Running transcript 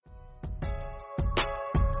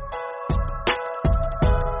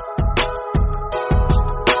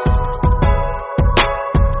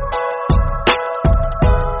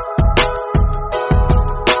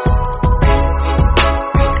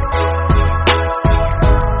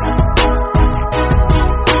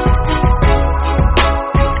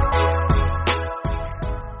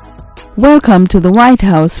Welcome to the White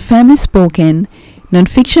House Family Spoken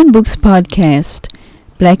Nonfiction Books Podcast,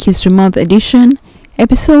 Black History Month edition,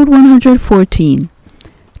 episode 114.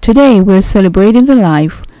 Today we're celebrating the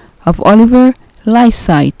life of Oliver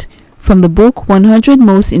Lyseight from the book 100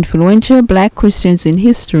 Most Influential Black Christians in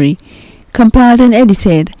History, compiled and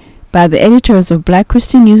edited by the editors of Black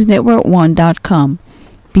Christian News Network 1.com,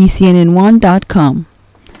 bcnn1.com.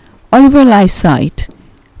 Oliver Lyseight,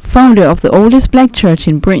 founder of the oldest black church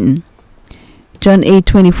in Britain. John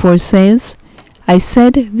 8:24 says, I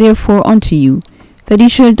said therefore unto you, that ye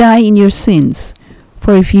shall die in your sins.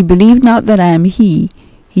 For if ye believe not that I am he,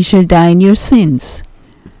 ye shall die in your sins.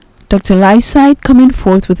 Dr. Lyseight, coming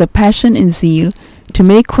forth with a passion and zeal to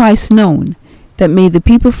make Christ known, that made the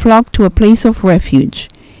people flock to a place of refuge.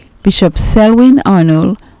 Bishop Selwyn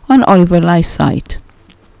Arnold on Oliver Lyseight.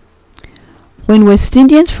 When West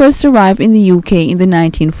Indians first arrived in the UK in the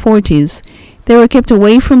 1940s, they were kept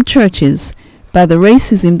away from churches by the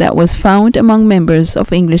racism that was found among members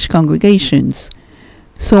of English congregations.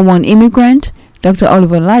 So one immigrant, Dr.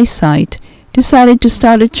 Oliver Lyseight, decided to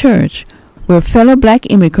start a church where fellow black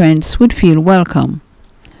immigrants would feel welcome.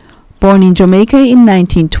 Born in Jamaica in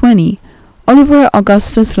 1920, Oliver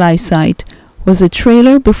Augustus Lyseight was a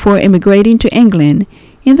trailer before emigrating to England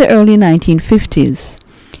in the early 1950s.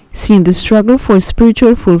 Seeing the struggle for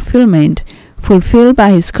spiritual fulfillment fulfilled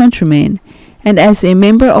by his countrymen, and as a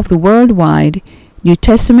member of the worldwide New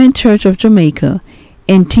Testament Church of Jamaica,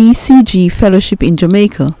 NTCG Fellowship in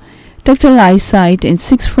Jamaica, Dr. Lyseight and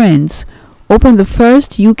 6 friends opened the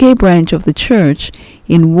first UK branch of the church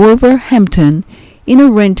in Wolverhampton in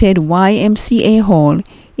a rented YMCA hall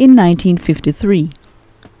in 1953.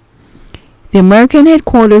 The American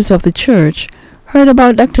headquarters of the church heard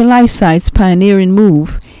about Dr. Lyseight's pioneering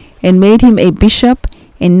move and made him a bishop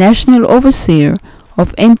and national overseer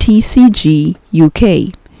of NTCG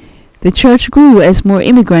UK. The church grew as more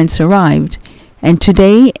immigrants arrived, and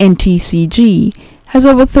today NTCG has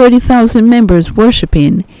over 30,000 members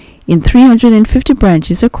worshiping in 350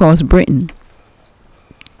 branches across Britain.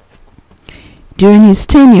 During his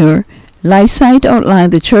tenure, Lyseight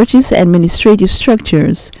outlined the church's administrative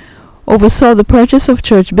structures, oversaw the purchase of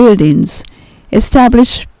church buildings,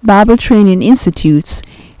 established Bible training institutes,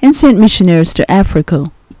 and sent missionaries to Africa.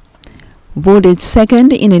 Voted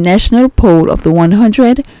second in a national poll of the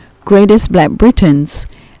 100 greatest black Britons,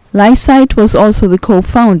 Lyseight was also the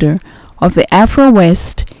co-founder of the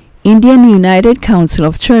Afro-West Indian United Council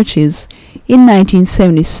of Churches in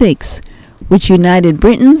 1976, which united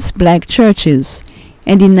Britain's black churches,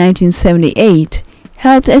 and in 1978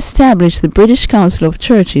 helped establish the British Council of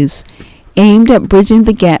Churches, aimed at bridging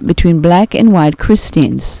the gap between black and white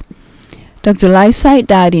Christians. Dr. Lyseight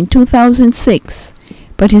died in 2006,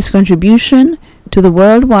 but his contribution to the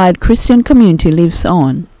worldwide Christian community lives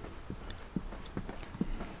on.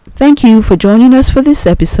 Thank you for joining us for this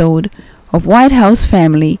episode of White House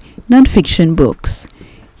Family Nonfiction Books.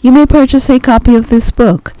 You may purchase a copy of this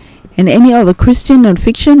book and any other Christian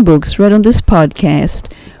nonfiction books read on this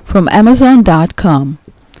podcast from Amazon.com.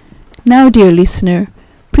 Now, dear listener,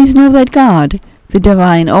 please know that God, the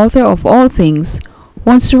divine author of all things,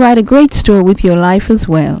 wants to write a great story with your life as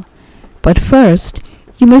well. But first,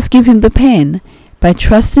 you must give him the pen by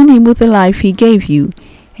trusting him with the life he gave you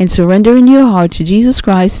and surrendering your heart to Jesus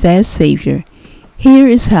Christ as Savior. Here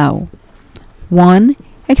is how. 1.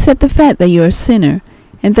 Accept the fact that you are a sinner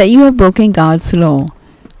and that you have broken God's law.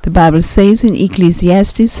 The Bible says in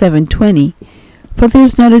Ecclesiastes 7:20, For there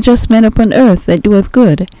is not a just man upon earth that doeth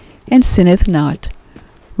good, and sinneth not.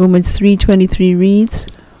 Romans 3:23 reads,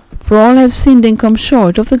 For all have sinned and come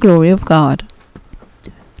short of the glory of God.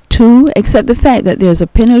 2. Accept the fact that there is a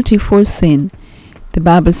penalty for sin. The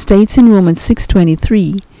Bible states in Romans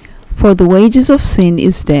 6:23, For the wages of sin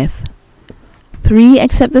is death. 3.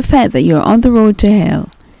 Accept the fact that you are on the road to hell.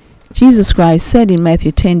 Jesus Christ said in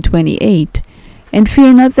Matthew 10:28, And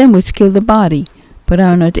fear not them which kill the body, but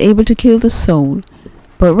are not able to kill the soul,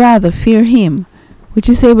 but rather fear him which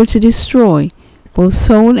is able to destroy both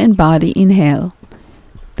soul and body in hell.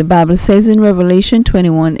 The Bible says in Revelation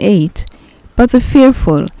 21:8, But the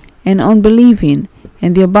fearful and unbelieving,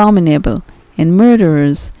 and the abominable, and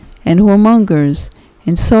murderers, and whoremongers,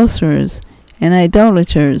 and sorcerers, and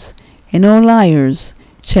idolaters, and all liars,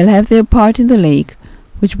 shall have their part in the lake,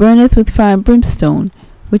 which burneth with fire and brimstone,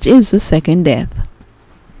 which is the second death.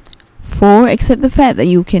 4. Accept the fact that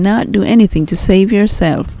you cannot do anything to save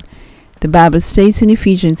yourself. The Bible states in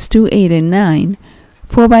Ephesians 2:8 and 9,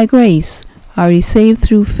 For by grace are ye saved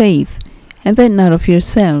through faith, and that not of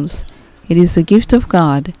yourselves. It is a gift of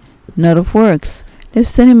God, not of works,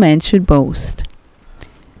 lest any man should boast.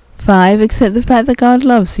 5. Accept the fact that God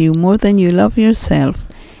loves you more than you love yourself,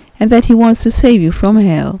 and that He wants to save you from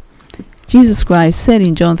hell. Jesus Christ said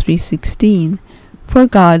in John 3:16, "For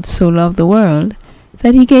God so loved the world,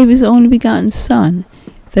 that He gave His only begotten Son,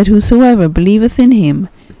 that whosoever believeth in Him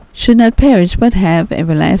should not perish but have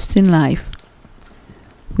everlasting life."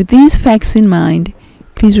 With these facts in mind,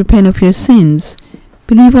 please repent of your sins,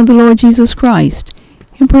 believe on the Lord Jesus Christ,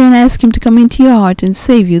 and pray and ask Him to come into your heart and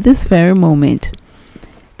save you this very moment.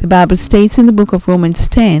 The Bible states in the book of Romans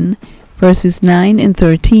 10, verses 9 and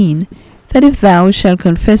 13, that if thou shalt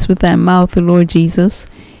confess with thy mouth the Lord Jesus,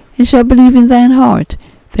 and shalt believe in thine heart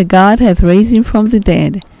that God hath raised Him from the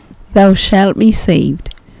dead, thou shalt be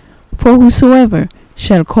saved. For whosoever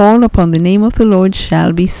shall call upon the name of the Lord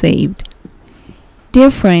shall be saved. Dear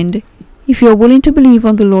friend, if you are willing to believe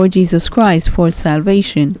on the Lord Jesus Christ for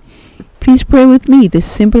salvation, please pray with me this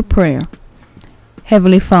simple prayer.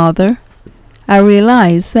 Heavenly Father, I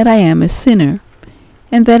realize that I am a sinner,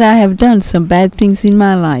 and that I have done some bad things in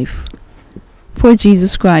my life. For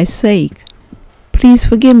Jesus Christ's sake, please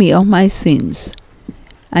forgive me of my sins.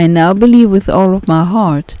 I now believe with all of my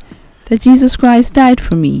heart that Jesus Christ died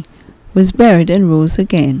for me, was buried, and rose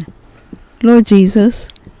again. Lord Jesus,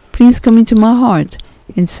 please come into my heart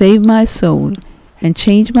and save my soul and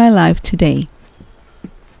change my life today.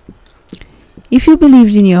 If you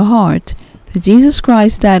believed in your heart that Jesus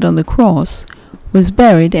Christ died on the cross, was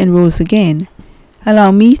buried, and rose again,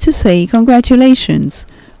 allow me to say congratulations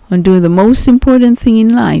on doing the most important thing in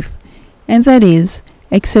life, and that is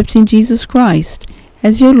accepting Jesus Christ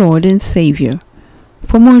as your Lord and Savior.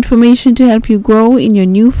 For more information to help you grow in your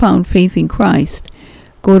newfound faith in Christ,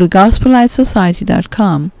 go to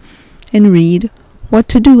GospelLightSociety.com and read What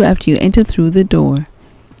to Do After You Enter Through the Door.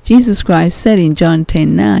 Jesus Christ said in John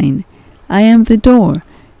 10:9, "I am the door.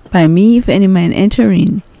 By me if any man enter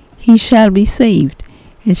in, he shall be saved,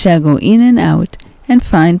 and shall go in and out and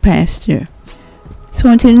find pasture." So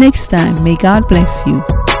until next time, may God bless you.